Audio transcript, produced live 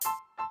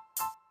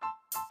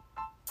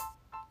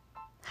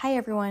Hi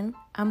everyone,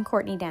 I'm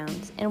Courtney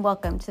Downs, and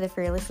welcome to the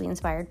Fearlessly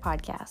Inspired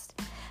podcast.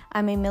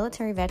 I'm a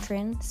military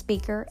veteran,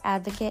 speaker,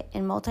 advocate,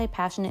 and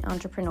multi-passionate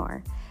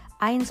entrepreneur.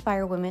 I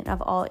inspire women of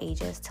all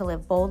ages to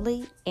live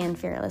boldly and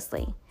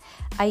fearlessly.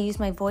 I use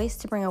my voice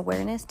to bring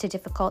awareness to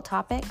difficult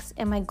topics,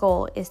 and my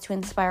goal is to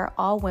inspire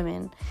all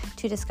women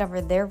to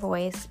discover their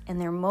voice and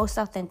their most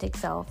authentic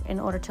self in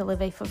order to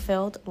live a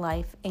fulfilled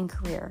life and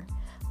career.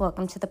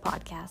 Welcome to the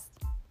podcast.